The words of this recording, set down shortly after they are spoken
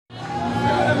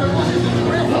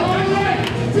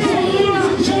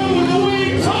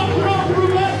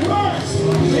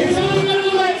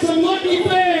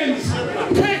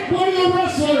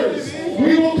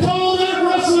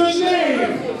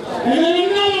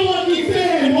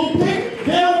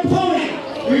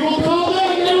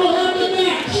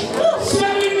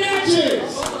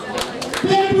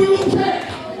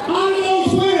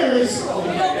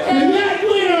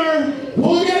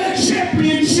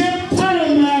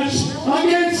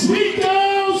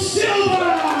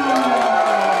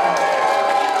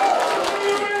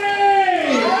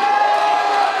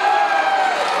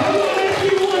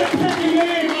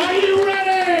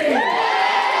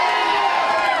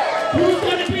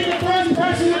be the first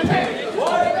person to pick.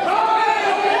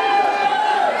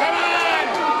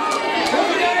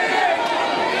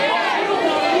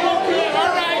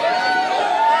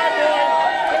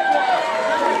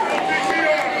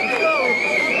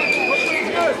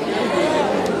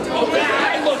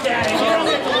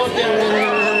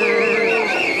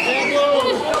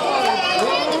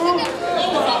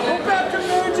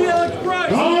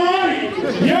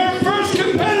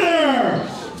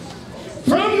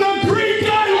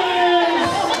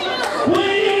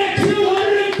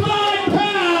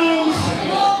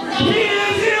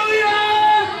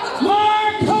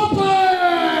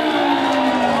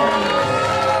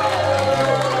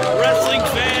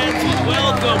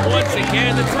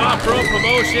 Pro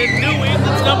promotion, New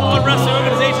England's #1 wrestling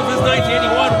organization since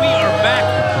 1981. We are back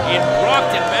in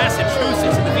Brockton,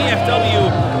 Massachusetts in the VFW,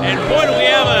 and boy do we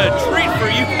have a treat for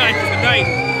you guys tonight.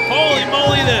 Holy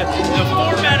moly, the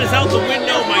format is out the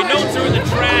window, my notes are in the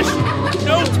trash,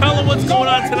 no telling what's going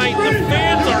on tonight. The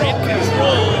fans are in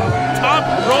control. Top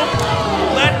Rope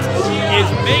Roulette is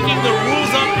making the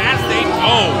rules up as they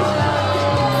go.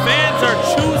 Fans are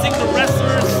choosing the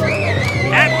wrestlers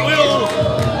at will,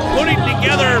 putting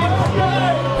together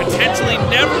potentially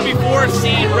never before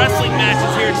seen wrestling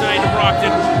matches here tonight in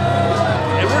Brockton.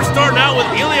 And we're starting out with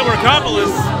Elia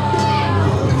Markopoulos.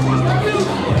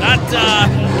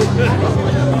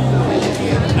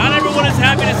 Not everyone is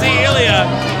happy to see Elia.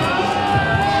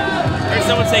 I heard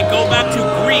someone say go back to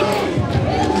Greek.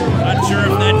 Not sure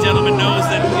if that gentleman knows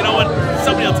that, you know what,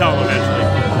 somebody will tell him eventually.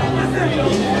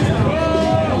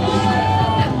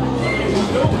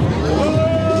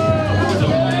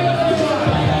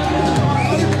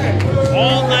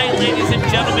 All night, ladies and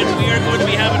gentlemen, we are going to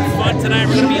be having fun tonight.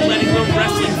 We're going to be letting the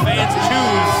wrestling fans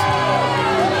choose.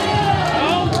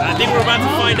 I think we're about to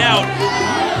find out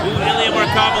who Elia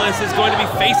Markopoulos is going to be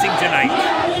facing tonight.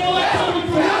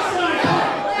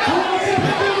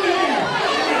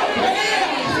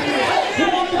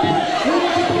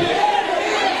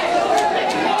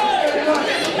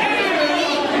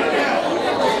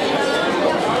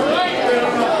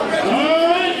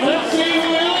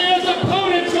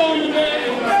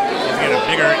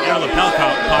 Lapel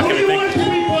pocket, I think.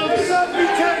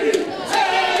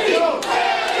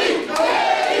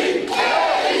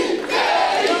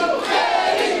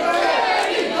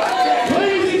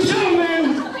 Ladies and gentlemen,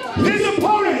 his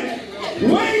opponent,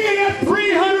 weighing in at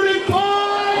 305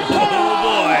 pounds. Oh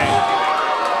boy.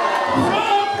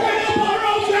 From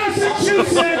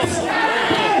Massachusetts,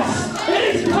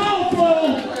 this is powerful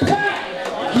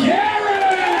Garrett.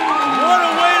 What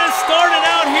a way to start it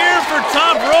out here for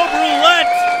Top Rope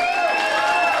Roulette.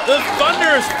 The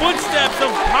thunderous footsteps of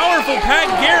powerful Pat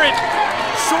Garrett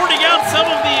sorting out some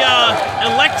of the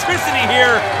electricity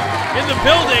here in the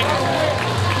building.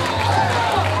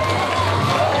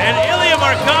 And Elia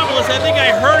Markopoulos, I think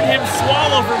I heard him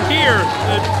swallow from here,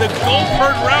 the gold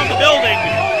curtain around the building,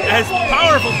 as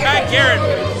powerful Pat Garrett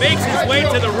makes his way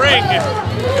to the ring.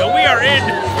 And we are in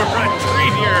for a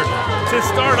treat here to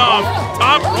start off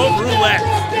Top Rope Roulette.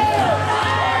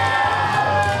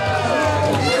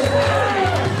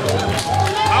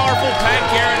 Pat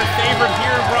Garrett, a favorite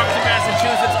here in Brockton,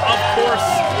 Massachusetts, of course.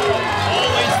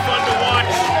 Always fun to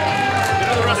watch. Been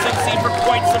in the wrestling scene for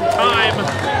quite some time.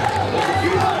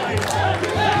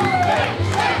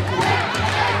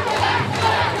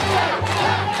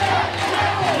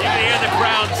 You can hear the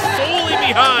crowd solely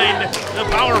behind the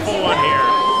powerful one here.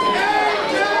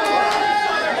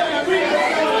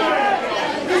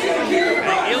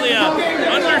 And Elia,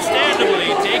 understandably,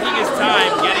 taking his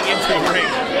time getting into the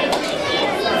ring.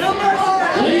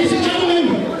 Ladies and gentlemen,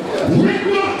 Rick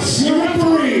Knox, your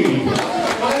referee.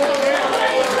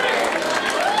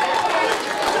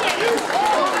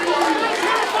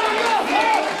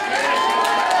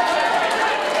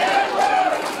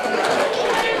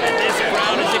 And this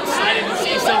crowd is excited to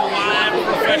see some live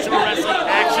professional wrestling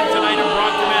action tonight in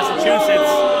Brockton,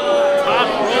 Massachusetts. Top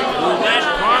Rope Roulette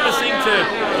promising to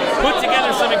put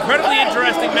together some incredibly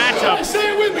interesting matchups.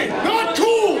 Say it with me, not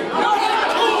cool!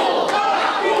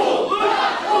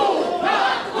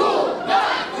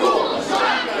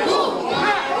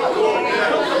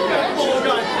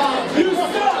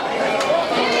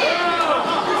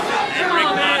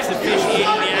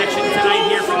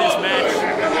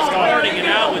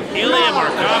 Elia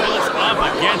Markopoulos up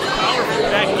against powerful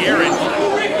Pat Garrett. I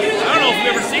don't know if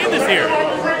we've ever seen this here.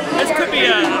 This could be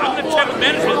I'm going to check with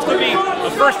management, this could be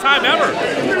the first time ever.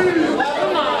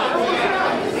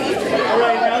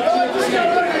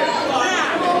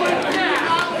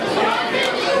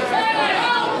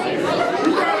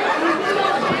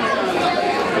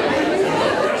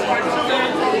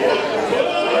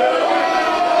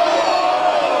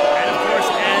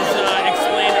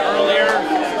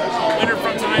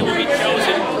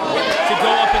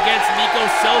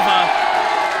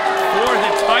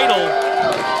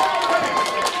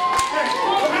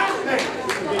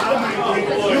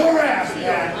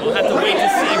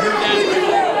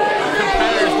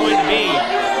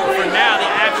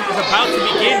 about to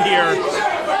begin here.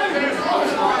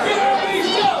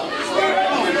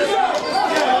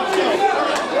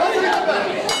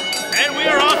 And we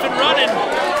are off and running.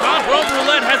 Top rope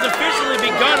roulette has officially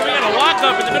begun. We got a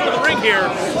lockup in the middle of the ring here.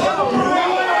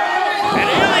 And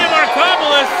Elia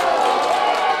Markopoulos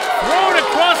thrown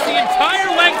across the entire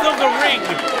length of the ring.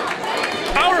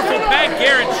 Powerful Pat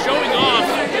Garrett showing off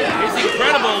his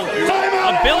incredible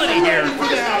ability here.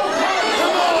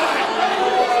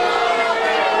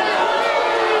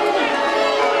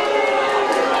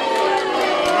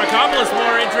 Markopoulos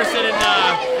more interested in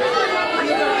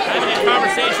having a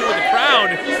conversation with the crowd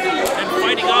and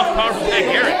fighting off powerful Pat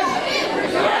Garrett.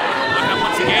 Lock up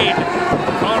once again.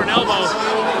 Collar and elbow.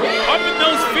 Up in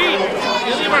those feet.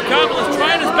 Elia Markopoulos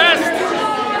trying his best.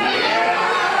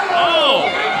 Oh!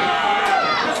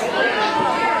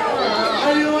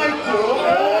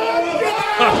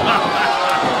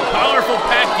 Powerful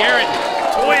Pat Garrett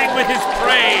toying with his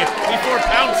prey before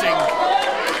pouncing.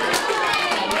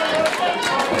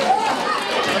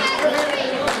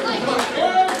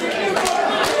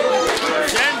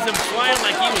 Sends him flying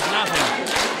like he was nothing.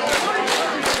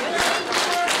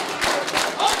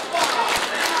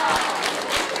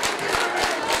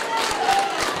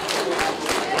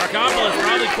 Markopoulos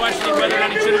probably questioning whether or not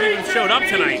he should have even showed up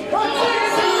tonight.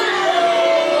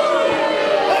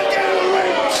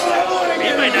 He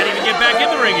might not even get back in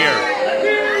the ring here.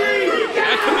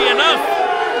 That could be enough.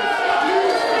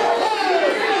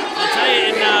 I'll tell you,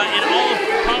 in all of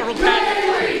powerful Pat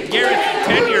Garrett's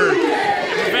tenure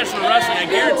in professional wrestling, I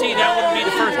guarantee that wouldn't be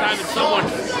the first time that someone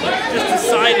just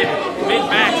decided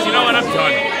mid-match, you know what, I'm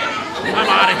done. I'm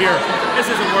out of here. This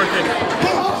isn't worth it.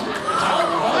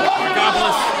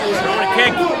 Markopoulos throwing a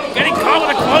kick, getting caught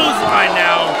with a clothesline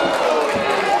now.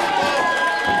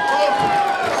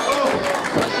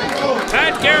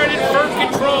 Pat Garrett in firm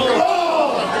control.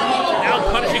 Now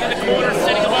punishing in the corner,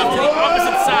 sending him off to the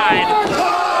opposite side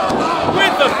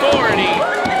with authority.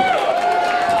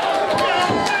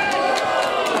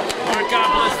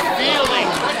 Markopoulos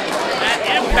feeling that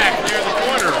impact there in the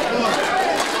corner.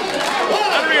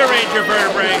 Unrearrange your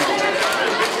vertebrae.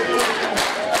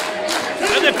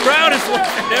 And the crowd is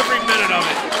loving every minute of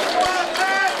it.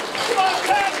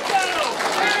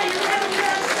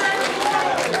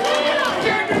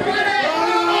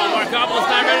 Markopoulos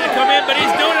not ready to come in, but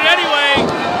he's doing it anyway.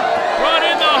 Brought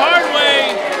in the hard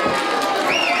way.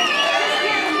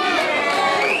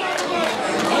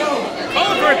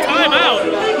 Calling for a timeout.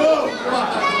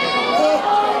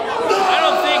 I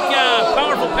don't think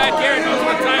powerful Pat Garrett knows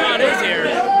what a timeout is here.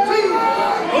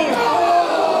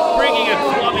 Bringing a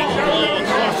clubbing blow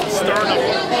across the sternum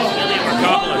of Elia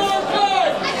Markopoulos.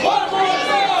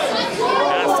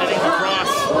 Now sitting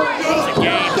across once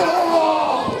again.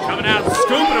 Coming out,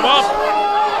 scooping him up.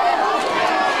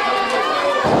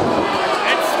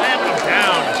 And slamming him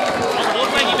down. Well, it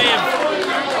looked like he may have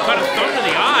cut a thumb to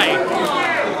the eye.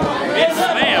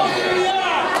 Mid-slam.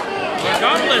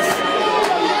 Markopoulos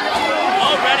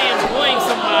already employing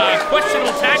some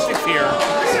questionable tactics here.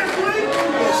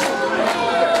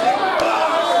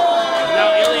 Now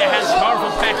Elia has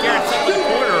powerful Pat Garrett sitting in the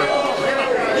corner.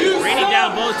 Raining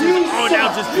down blows to the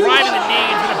now just driving the knee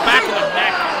into the back of the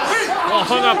neck. Well,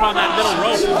 hung up on that middle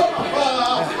rope.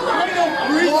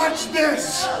 Watch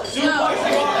this!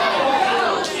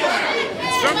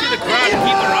 Instructing the crowd to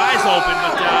keep their eyes open,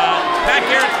 but Pat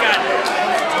Garrett's got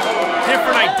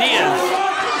different ideas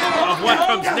of what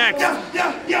comes next.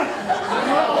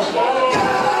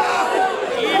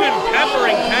 Even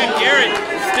peppering Pat Garrett,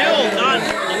 still not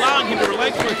allowing him to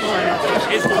relinquish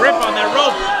his grip on that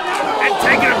rope and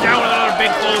taking him down with another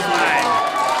big clothesline.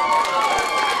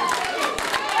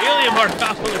 Elia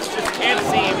Markopoulos just can't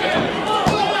seem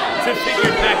to figure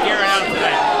Pat Garrett out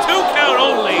tonight. 2 count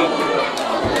only.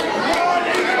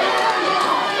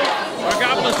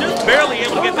 Markopoulos just barely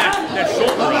able to get that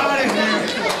shoulder up.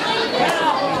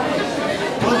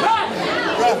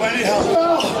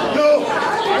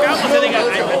 Markopoulos,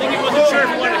 I think he wasn't sure if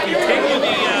he wanted to continue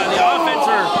the offense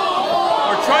or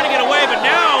try to get away, but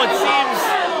now it seems.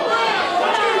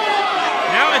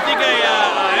 Now I think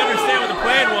I understand what the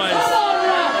plan was.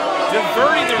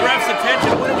 Diverting the ref's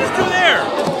attention. What did he just do there?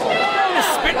 He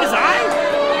just spit in his eye?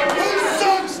 Who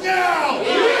sucks now?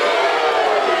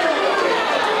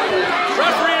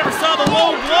 Referee never saw the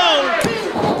low blow.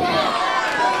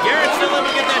 Garrett still able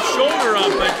to get that shoulder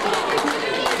up, but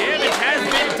damage has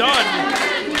been done.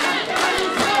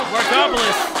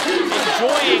 Markopoulos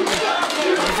enjoying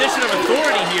a position of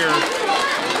authority here.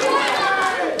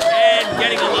 And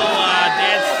getting a little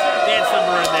dance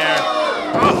number in there.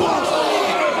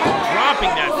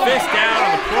 Dropping that fist down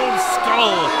on the prone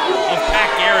skull of Pat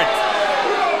Garrett.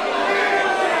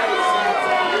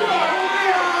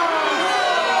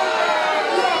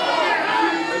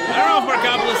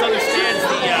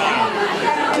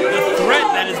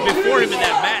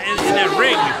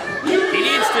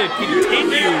 to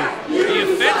continue the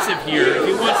offensive here if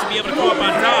he wants to be able to go up on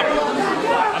top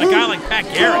on a guy like Pat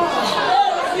Garrett.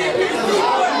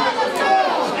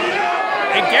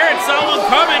 And Garrett saw one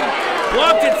coming,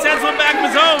 blocked it, sends one back of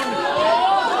his own.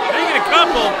 Making a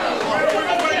couple.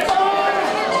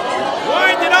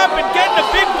 Winding up and getting a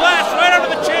big blast right under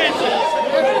the chin.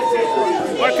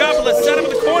 Markopoulos set him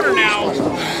in the corner now.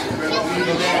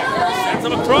 Sends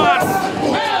him across.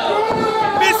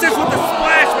 Misses with the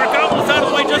splash. Markopoulos out of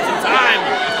the way just in time.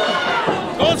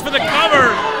 Goes for the cover.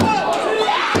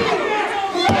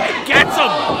 And gets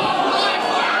him.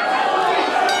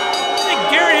 I think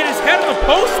Garrett hit his head on the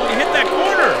post when he hit that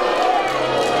corner.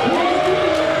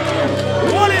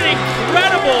 What an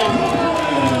incredible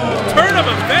turn of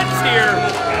events here.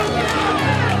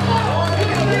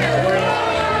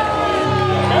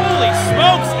 Holy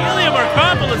smokes, Elia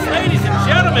Markopoulos, ladies and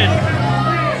gentlemen.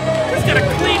 Just got a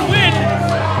clean win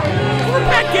over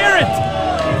Pat Garrett.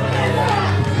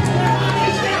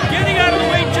 Getting out of the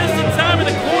way just in time in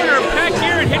the corner. Pat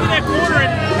Garrett hitting that corner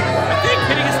and I think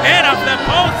hitting his head off that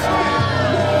post.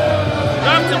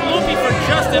 Knocked him loopy for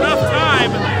just enough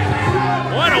time.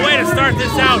 What a way to start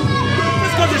this out.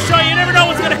 This goes to show you never know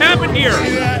what's going to happen here.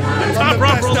 The top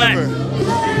rope roulette.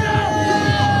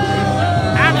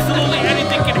 Absolutely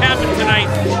anything can happen tonight.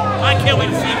 I can't wait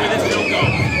to see where this show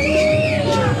goes.